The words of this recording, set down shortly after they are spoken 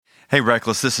Hey,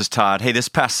 Reckless, this is Todd. Hey, this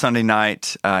past Sunday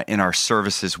night in our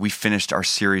services, we finished our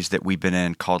series that we've been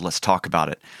in called Let's Talk About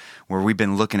It, where we've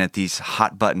been looking at these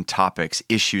hot button topics,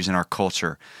 issues in our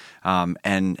culture,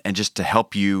 and just to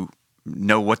help you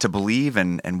know what to believe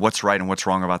and what's right and what's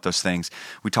wrong about those things.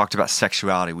 We talked about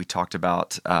sexuality. We talked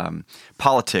about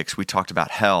politics. We talked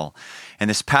about hell. And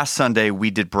this past Sunday,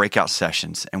 we did breakout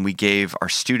sessions, and we gave our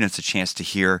students a chance to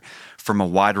hear from a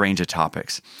wide range of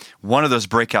topics. One of those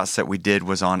breakouts that we did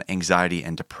was on anxiety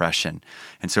and depression.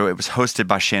 And so it was hosted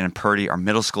by Shannon Purdy, our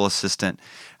middle school assistant.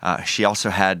 She also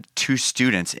had two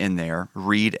students in there,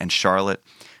 Reed and Charlotte,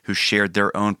 who shared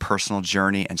their own personal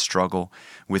journey and struggle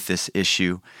with this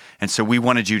issue. And so we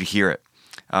wanted you to hear it.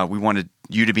 We wanted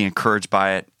you to be encouraged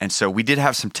by it. And so we did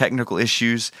have some technical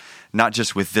issues, not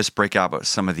just with this breakout, but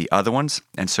some of the other ones.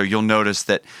 And so you'll notice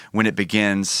that when it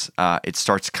begins, it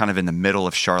starts kind of in the middle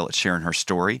of Charlotte sharing her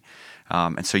story.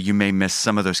 And so you may miss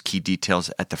some of those key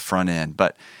details at the front end.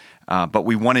 But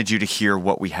we wanted you to hear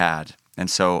what we had. And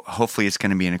so hopefully it's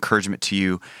going to be an encouragement to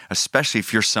you, especially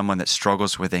if you're someone that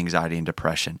struggles with anxiety and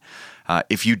depression.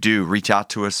 If you do, reach out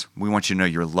to us. We want you to know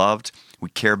you're loved. We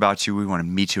care about you. We want to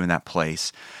meet you in that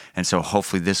place. And so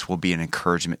hopefully this will be an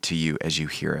encouragement to you as you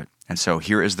hear it. And so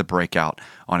here is the breakout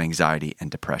on anxiety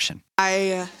and depression.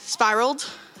 I spiraled.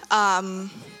 I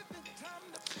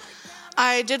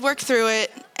did work through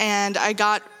it, and I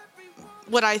got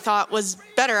what I thought was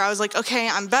better. I was like, okay,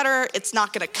 I'm better. It's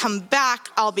not going to come back.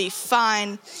 I'll be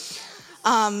fine.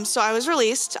 So I was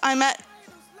released. I met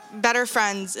better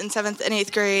friends in 7th and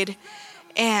 8th grade.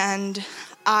 And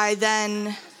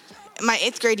my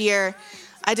 8th grade year,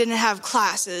 I didn't have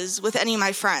classes with any of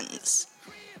my friends.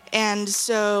 And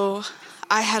so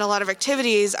I had a lot of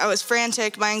activities. I was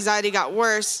frantic. My anxiety got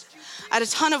worse. I had a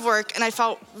ton of work, and I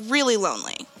felt really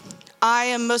lonely. I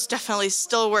am most definitely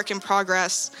still a work in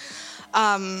progress.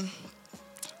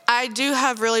 I do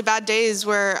have really bad days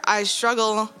where I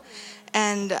struggle,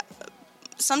 and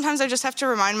sometimes I just have to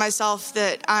remind myself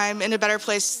that I'm in a better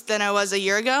place than I was a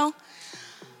year ago.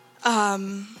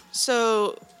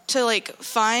 So to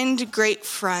find great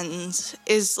friends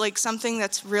is something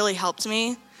that's really helped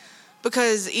me,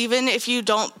 because even if you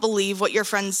don't believe what your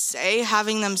friends say,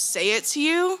 having them say it to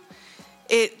you,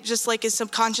 it just is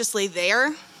subconsciously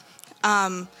there.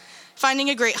 Finding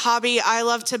a great hobby. I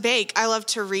love to bake. I love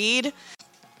to read.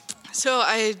 So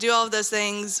I do all of those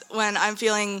things when I'm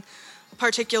feeling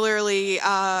particularly,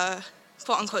 quote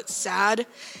unquote, sad.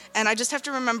 And I just have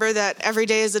to remember that every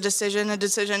day is a decision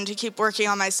to keep working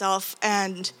on myself,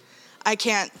 and I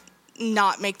can't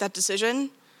not make that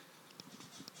decision.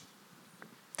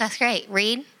 That's great.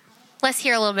 Reed, let's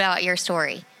hear a little bit about your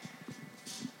story.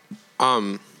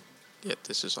 Yeah,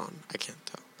 this is on. I can't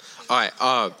tell. All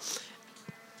right.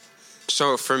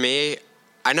 So for me,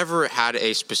 I never had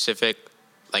a specific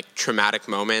traumatic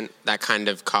moment that kind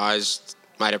of caused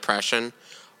my depression.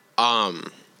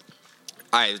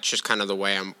 It's just kind of the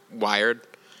way I'm wired.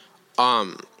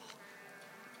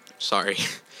 Sorry.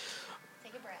 Take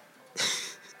a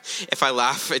breath. If I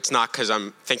laugh, it's not because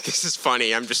I think this is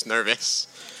funny. I'm just nervous.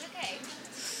 Okay.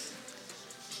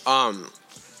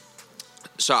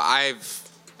 So I've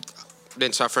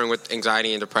been suffering with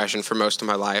anxiety and depression for most of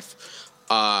my life.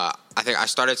 I think I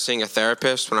started seeing a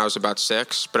therapist when I was about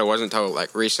 6, but it wasn't until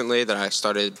recently that I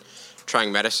started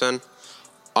trying medicine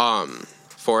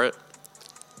for it.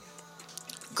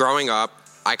 Growing up,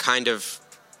 I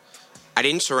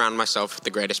didn't surround myself with the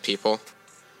greatest people,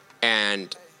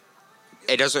 and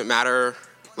it doesn't matter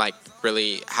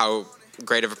really how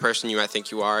great of a person you might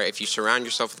think you are. If you surround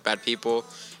yourself with bad people,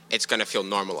 it's going to feel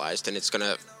normalized, and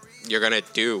you're going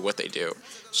to do what they do.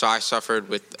 So I suffered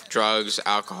with drugs,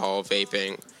 alcohol,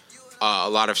 vaping, a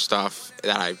lot of stuff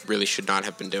that I really should not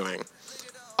have been doing.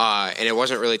 And it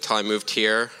wasn't really till I moved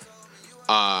here,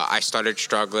 I started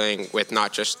struggling with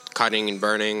not just cutting and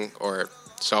burning or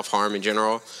self-harm in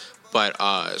general, but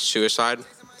suicide.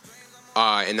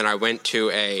 And then I went to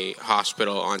a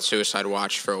hospital on suicide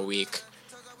watch for a week,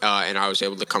 and I was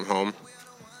able to come home.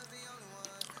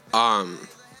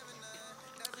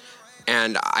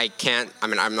 And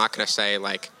I'm not going to say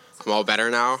I'm all better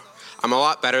now. I'm a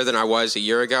lot better than I was a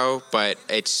year ago, but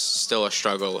it's still a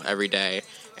struggle every day.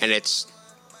 And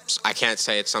I can't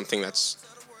say it's something that's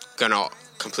going to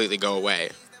completely go away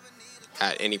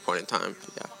at any point in time.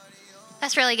 Yeah.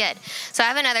 That's really good. So I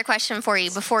have another question for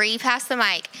you before you pass the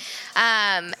mic.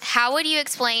 How would you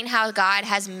explain how God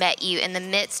has met you in the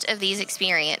midst of these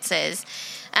experiences?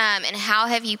 And how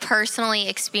have you personally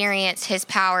experienced his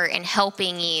power in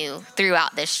helping you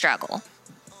throughout this struggle?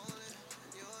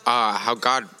 How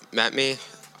God met me?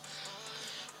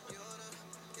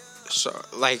 So,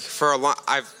 for a long...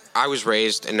 I was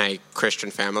raised in a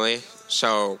Christian family,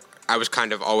 so I was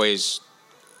kind of always,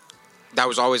 that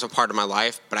was always a part of my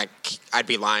life, but I'd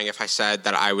be lying if I said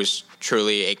that I was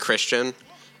truly a Christian.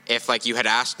 If, like, you had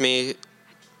asked me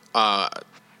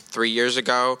 3 years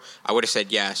ago, I would have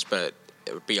said yes, but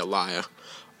it would be a lie.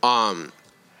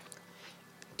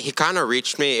 He kind of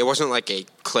reached me. It wasn't like a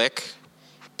click.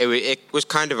 It was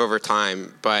kind of over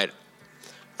time, but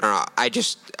I don't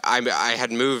know. I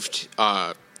had moved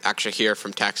actually here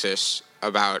from Texas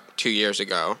about 2 years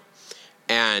ago,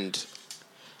 and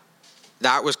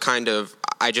that was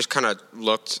I just kind of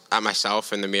looked at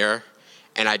myself in the mirror,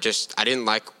 and I didn't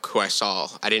like who I saw.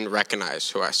 I didn't recognize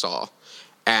who I saw.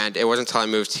 And it wasn't until I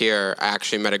moved here, I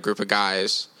actually met a group of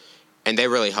guys, and they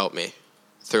really helped me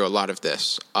through a lot of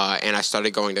this. And I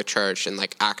started going to church and,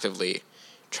 like, actively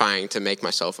trying to make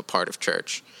myself a part of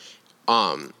church.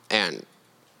 And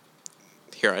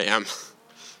here I am.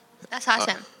 That's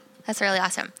awesome. That's really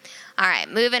awesome. All right,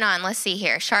 moving on. Let's see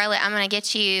here. Charlotte, I'm going to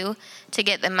get you to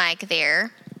get the mic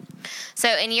there.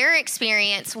 So in your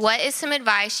experience, what is some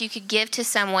advice you could give to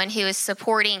someone who is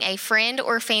supporting a friend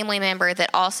or family member that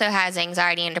also has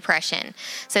anxiety and depression?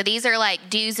 So these are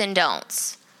like do's and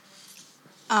don'ts.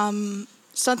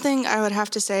 Something I would have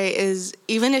to say is,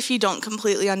 even if you don't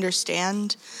completely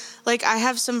understand, like, I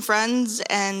have some friends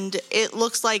and it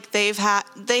looks like they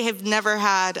have never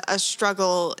had a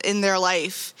struggle in their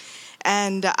life.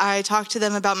 And I talk to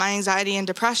them about my anxiety and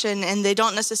depression, and they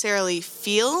don't necessarily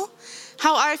feel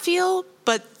how I feel,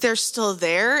 but they're still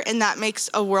there, and that makes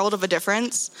a world of a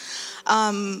difference.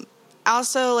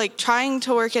 Also, like, trying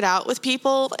to work it out with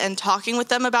people and talking with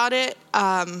them about it,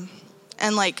 and,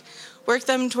 like, work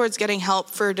them towards getting help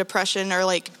for depression, or,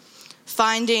 like,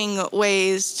 finding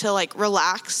ways to, like,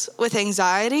 relax with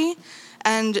anxiety,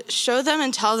 and show them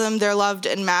and tell them they're loved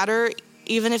and matter,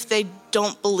 even if they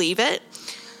don't believe it.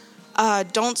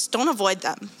 Don't avoid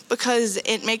them, because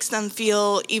it makes them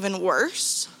feel even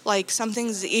worse, like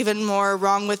something's even more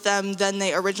wrong with them than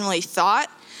they originally thought.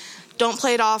 Don't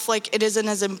play it off like it isn't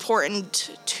as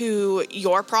important to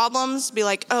your problems. Be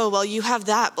like, oh, well, you have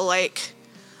that, but, like,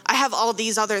 I have all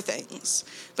these other things,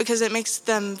 because it makes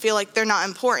them feel like they're not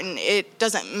important. It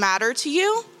doesn't matter to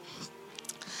you.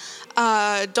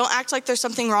 Don't act like there's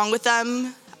something wrong with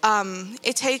them.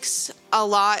 It takes a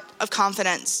lot of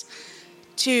confidence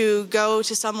to go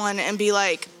to someone and be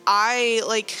like,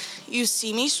 you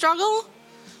see me struggle,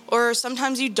 or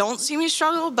sometimes you don't see me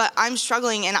struggle, but I'm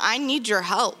struggling and I need your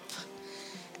help.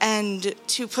 And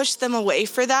to push them away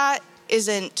for that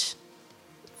isn't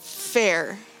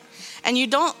fair. And you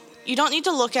don't need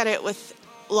to look at it with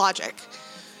logic,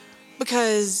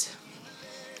 because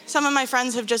some of my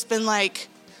friends have just been like,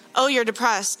 oh, you're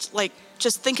depressed, like,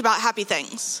 just think about happy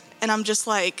things. And I'm just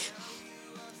like,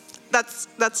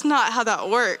 that's not how that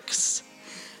works.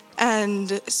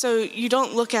 And so you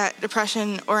don't look at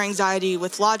depression or anxiety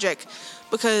with logic,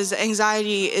 because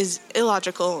anxiety is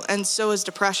illogical and so is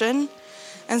depression.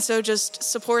 And so just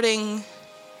supporting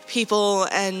people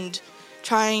and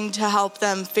trying to help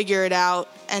them figure it out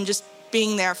and just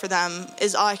being there for them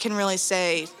is all I can really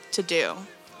say to do.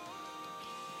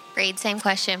 Reed, same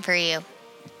question for you.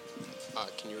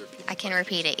 Can you repeat? I can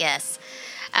repeat it, yes.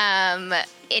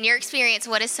 In your experience,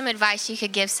 what is some advice you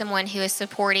could give someone who is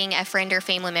supporting a friend or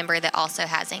family member that also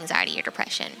has anxiety or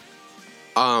depression?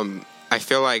 I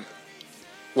feel like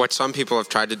what some people have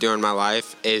tried to do in my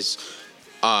life is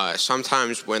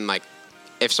sometimes when, like,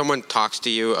 if someone talks to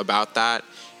you about that,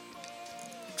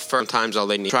 sometimes all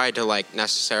they need, try to, like,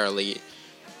 necessarily,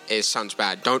 it sounds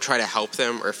bad, don't try to help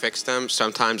them or fix them.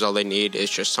 Sometimes all they need is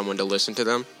just someone to listen to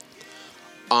them.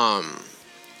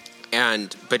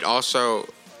 But also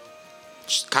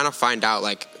just kind of find out,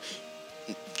 like,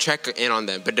 check in on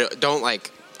them, but don't,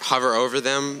 like, hover over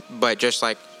them, but just,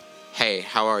 like, hey,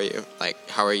 how are you? Like,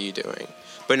 how are you doing?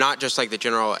 But not just, like, the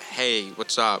general, hey,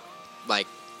 what's up? Like,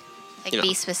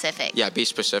 be specific. Yeah, be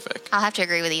specific. I'll have to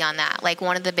agree with you on that. Like,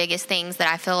 one of the biggest things that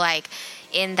I feel like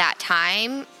in that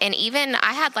time, and even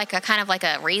I had like a kind of like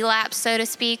a relapse, so to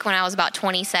speak, when I was about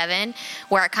 27,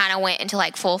 where I kind of went into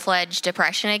like full-fledged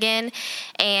depression again.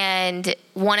 And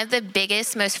one of the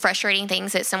biggest, most frustrating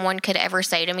things that someone could ever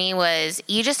say to me was,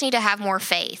 you just need to have more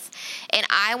faith. And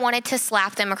I wanted to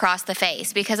slap them across the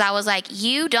face, because I was like,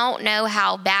 you don't know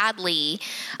how badly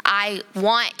I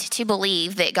want to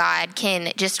believe that God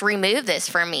can just remove this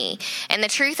from me. And the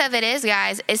truth of it is,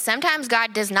 guys, is sometimes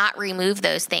God does not remove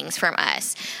those things from us.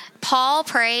 us. Paul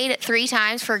prayed 3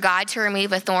 times for God to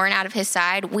remove a thorn out of his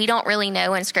side. We don't really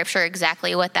know in Scripture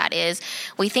exactly what that is.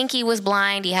 We think he was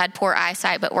blind, he had poor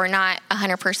eyesight, but we're not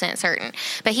 100% certain.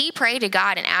 But he prayed to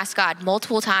God and asked God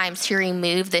multiple times to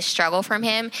remove this struggle from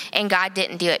him, and God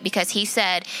didn't do it because he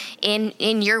said,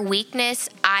 in your weakness,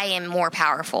 I am more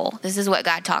powerful. This is what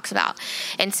God talks about.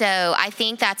 And so I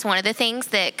think that's one of the things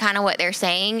that kind of what they're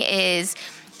saying is,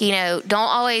 don't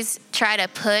always try to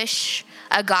push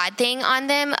a God thing on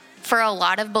them. For a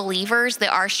lot of believers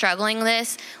that are struggling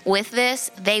with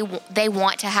this, they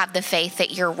want to have the faith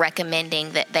that you're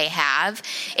recommending that they have.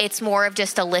 It's more of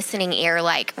just a listening ear,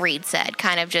 like Reed said,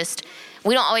 kind of just,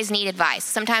 we don't always need advice.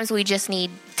 Sometimes we just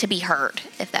need to be heard,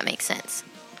 if that makes sense.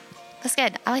 That's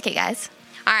good. I like it, guys.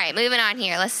 All right, moving on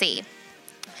here. Let's see.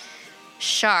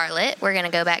 Charlotte, we're going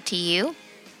to go back to you.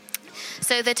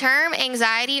 So the term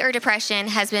anxiety or depression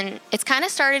it's kind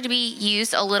of started to be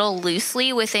used a little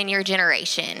loosely within your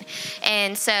generation.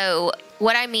 And so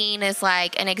what I mean is,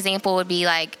 like, an example would be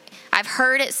like, I've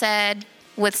heard it said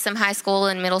with some high school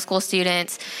and middle school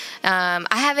students, I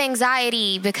have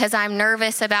anxiety because I'm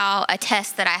nervous about a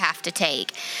test that I have to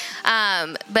take.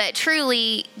 But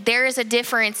truly, there is a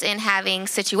difference in having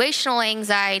situational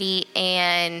anxiety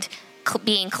and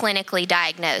being clinically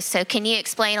diagnosed. So can you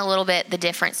explain a little bit the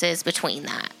differences between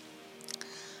that?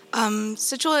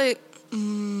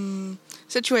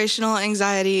 Situational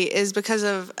anxiety is because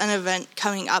of an event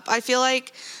coming up. I feel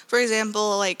like, for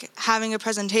example, like having a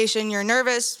presentation, you're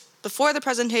nervous before the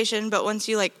presentation, but once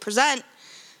you present,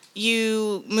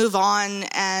 you move on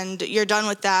and you're done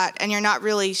with that, and you're not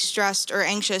really stressed or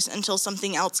anxious until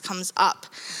something else comes up.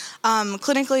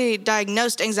 Clinically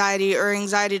diagnosed anxiety or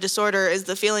anxiety disorder is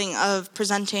the feeling of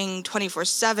presenting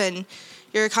 24/7.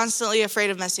 You're constantly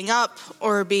afraid of messing up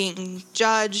or being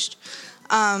judged.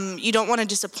 You don't want to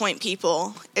disappoint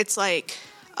people. It's like,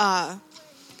 I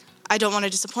don't want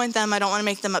to disappoint them. I don't want to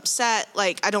make them upset.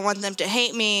 I don't want them to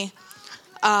hate me.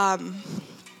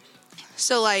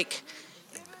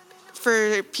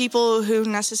 For people who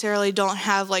necessarily don't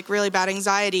have really bad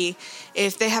anxiety,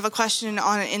 if they have a question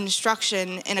on an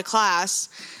instruction in a class,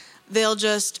 they'll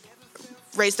just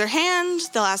raise their hand,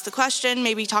 they'll ask the question,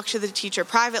 maybe talk to the teacher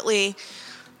privately.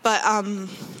 But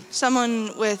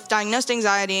someone with diagnosed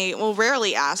anxiety will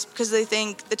rarely ask because they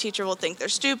think the teacher will think they're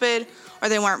stupid or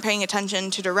they weren't paying attention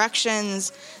to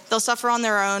directions. They'll suffer on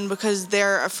their own because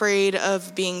they're afraid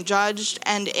of being judged,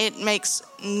 and it makes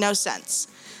no sense.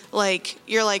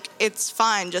 You're like, it's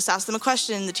fine, just ask them a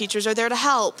question. The teachers are there to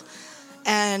help.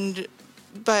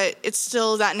 But it's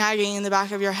still that nagging in the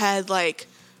back of your head,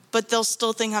 but they'll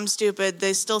still think I'm stupid.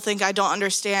 They still think I don't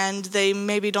understand. They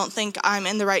maybe don't think I'm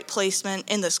in the right placement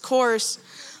in this course.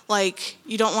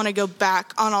 You don't want to go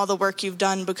back on all the work you've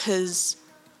done because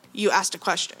you asked a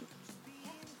question.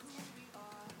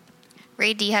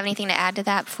 Reed, do you have anything to add to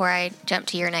that before I jump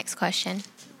to your next question?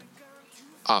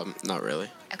 Not really.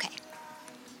 Okay.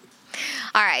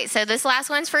 All right, so this last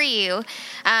one's for you.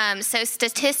 So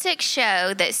statistics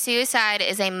show that suicide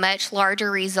is a much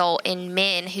larger result in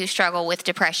men who struggle with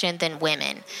depression than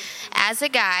women. As a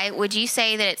guy, would you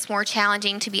say that it's more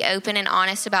challenging to be open and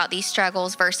honest about these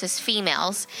struggles versus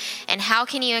females? And how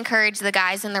can you encourage the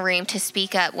guys in the room to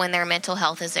speak up when their mental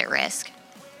health is at risk?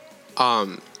 I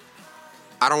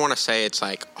don't want to say it's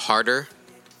harder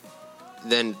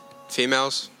than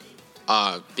females.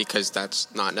 Because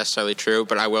that's not necessarily true,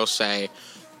 but I will say,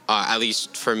 at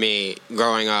least for me,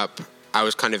 growing up, I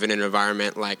was kind of in an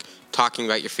environment talking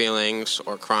about your feelings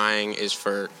or crying is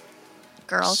for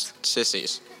girls,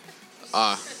 sissies.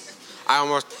 I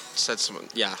almost said someone,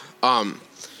 yeah. We're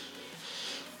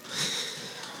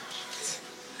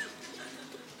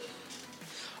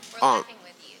laughing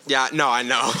with you. Yeah, no, I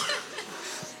know.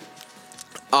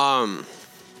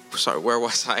 Sorry, where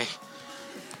was I?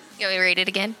 You want me to read it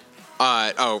again?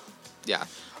 Yeah.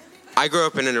 I grew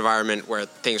up in an environment where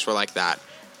things were like that.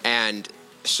 And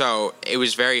so it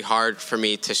was very hard for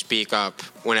me to speak up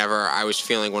whenever I was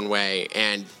feeling one way.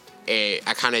 And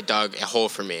I kind of dug a hole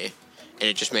for me. And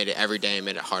it just made it every day,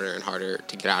 made it harder and harder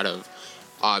to get out of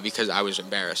because I was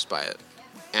embarrassed by it.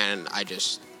 And I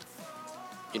just,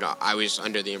 I was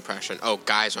under the impression,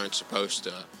 guys aren't supposed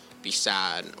to be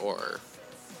sad or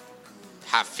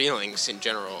have feelings in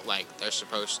general. They're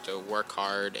supposed to work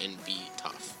hard and be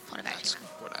tough. That's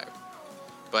what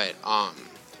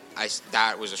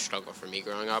that was a struggle for me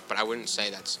growing up, but I wouldn't say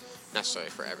that's necessarily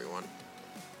for everyone.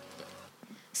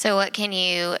 So how can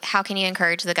you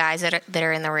encourage the guys that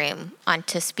are in the room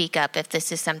to speak up if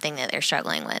this is something that they're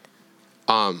struggling with?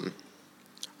 I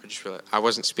just realized I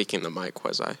wasn't speaking the mic,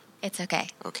 was I? It's okay.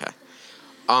 Okay.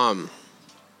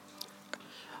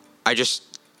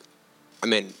 I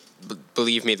mean,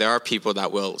 believe me, there are people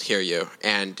that will hear you.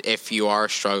 And if you are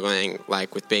struggling,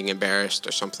 like with being embarrassed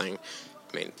or something,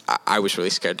 I mean, I was really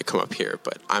scared to come up here,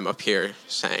 but I'm up here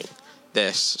saying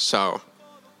this. So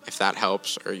if that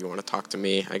helps, or you want to talk to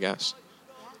me, I guess.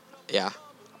 Yeah.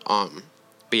 But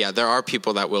yeah, there are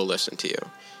people that will listen to you,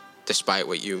 despite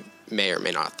what you may or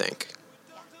may not think.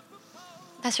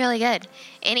 That's really good.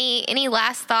 Any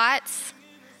last thoughts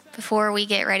before we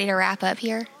get ready to wrap up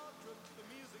here?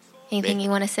 Anything you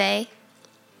want to say?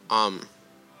 Have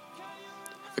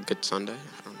a good Sunday.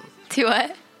 I don't know. Do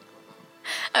what?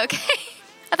 Okay.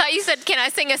 I thought you said, can I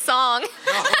sing a song?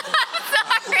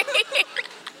 Sorry.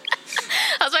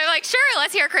 I was like, sure,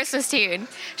 let's hear a Christmas tune.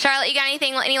 Charlotte, you got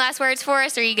any last words for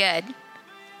us, or are you good?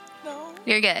 No.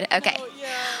 You're good. Okay. No,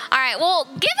 yeah. All right. Well,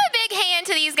 give a big hand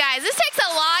to these guys. This takes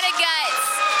a lot of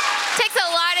guts. Takes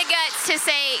a lot of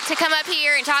guts to come up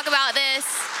here and talk about this.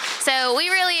 So we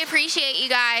really appreciate you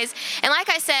guys. And like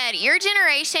I said, your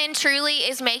generation truly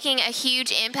is making a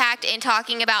huge impact in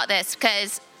talking about this,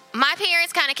 because my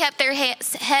parents kind of kept their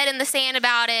head in the sand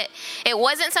about it. It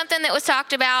wasn't something that was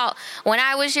talked about when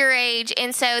I was your age.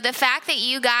 And so the fact that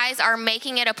you guys are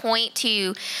making it a point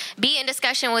to be in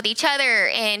discussion with each other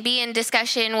and be in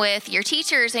discussion with your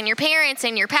teachers and your parents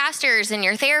and your pastors and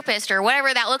your therapist, or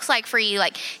whatever that looks like for you,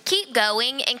 like, keep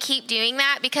going and keep doing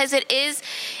that, because it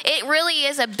really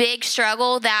is a big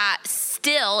struggle that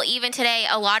still, even today,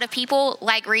 a lot of people,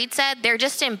 like Reed said, they're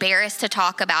just embarrassed to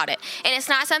talk about it. And it's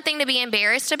not something to be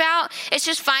embarrassed about. It's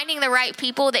just finding the right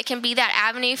people that can be that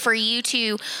avenue for you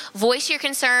to voice your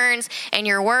concerns and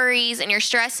your worries and your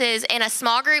stresses. And a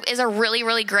small group is a really,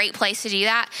 really great place to do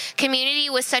that.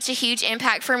 Community was such a huge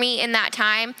impact for me in that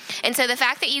time. And so the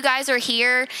fact that you guys are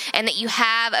here and that you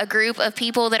have a group of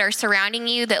people that are surrounding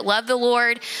you that love the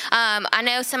Lord. I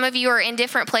know some of you are in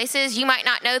different places. You might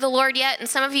not know the Lord yet, and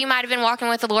some of you might have been walking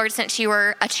with the Lord since you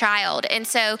were a child. And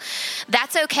so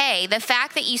that's okay. The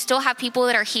fact that you still have people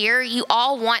that are here, you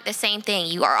all want the same thing.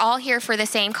 You are all here for the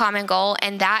same common goal,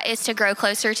 and that is to grow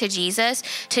closer to Jesus,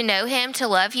 to know him, to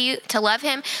love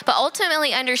him, but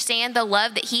ultimately understand the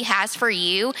love that he has for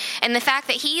you, and the fact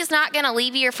that he is not going to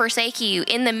leave you or forsake you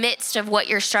in the midst of what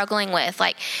you're struggling with.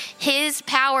 Like, his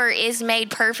power is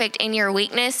made perfect in your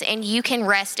weakness, and you can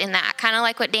rest in that. Kind of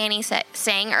like what Danny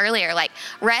sang earlier, like,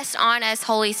 rest on us,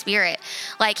 Holy Spirit.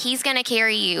 Like, he's going to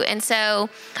carry you. And so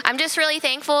I'm just really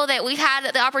thankful that we've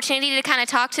had the opportunity to kind of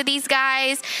talk to these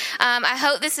guys. I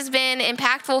hope this has been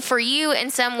impactful for you in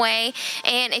some way.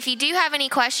 And if you do have any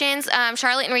questions,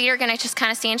 Charlotte and Reed are going to just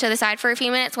kind of stand to the side for a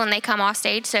few minutes when they come off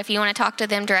stage. So if you want to talk to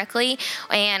them directly,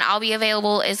 and I'll be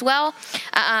available as well.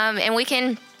 And we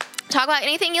can talk about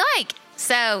anything you like.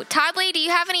 So, Todd Lee, do you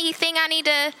have anything I need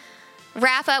to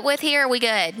wrap up with here? Are we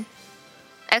good?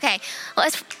 Okay.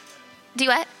 Let's do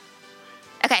what?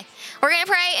 Okay, we're going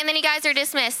to pray, and then you guys are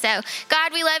dismissed. So,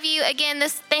 God, we love you. Again,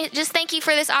 just thank you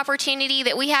for this opportunity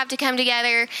that we have to come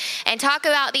together and talk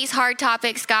about these hard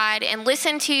topics, God, and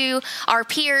listen to our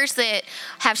peers that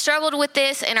have struggled with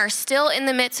this and are still in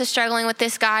the midst of struggling with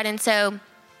this, God. And so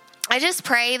I just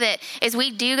pray that as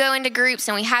we do go into groups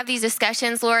and we have these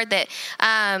discussions, Lord, that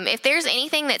if there's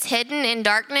anything that's hidden in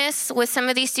darkness with some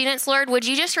of these students, Lord, would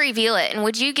you just reveal it? And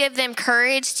would you give them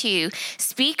courage to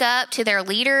speak up to their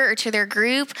leader or to their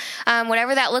group,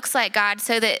 whatever that looks like, God,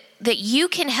 so that you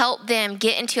can help them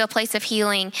get into a place of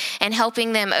healing and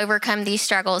helping them overcome these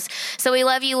struggles. So we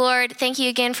love you, Lord. Thank you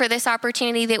again for this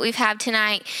opportunity that we've had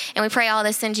tonight. And we pray all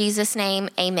this in Jesus' name.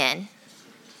 Amen.